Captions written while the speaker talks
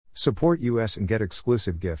Support us and get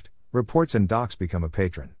exclusive gift, reports and docs. Become a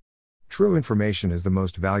patron. True information is the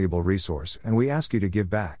most valuable resource and we ask you to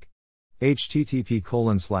give back.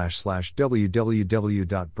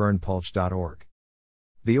 http://www.burnpulch.org.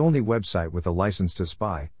 The only website with a license to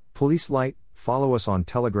spy, police light. Follow us on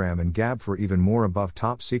Telegram and Gab for even more above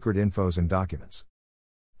top secret infos and documents.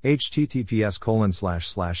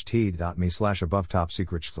 https://t.me/above top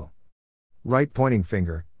secret. Right pointing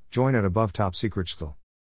finger, join at above top secret.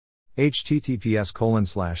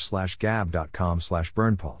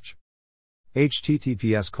 https://gab.com/burnpulch.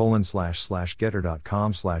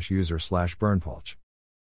 https://getter.com/user/burnpulch.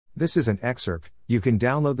 This is an excerpt. You can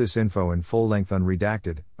download this info in full length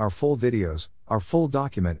unredacted, our full videos, our full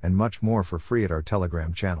document and much more for free at our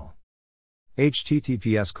Telegram channel.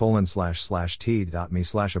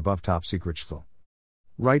 https://t.me/above top secret.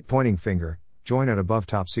 Right pointing finger, join at above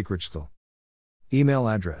top secret. Email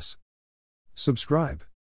address. Subscribe.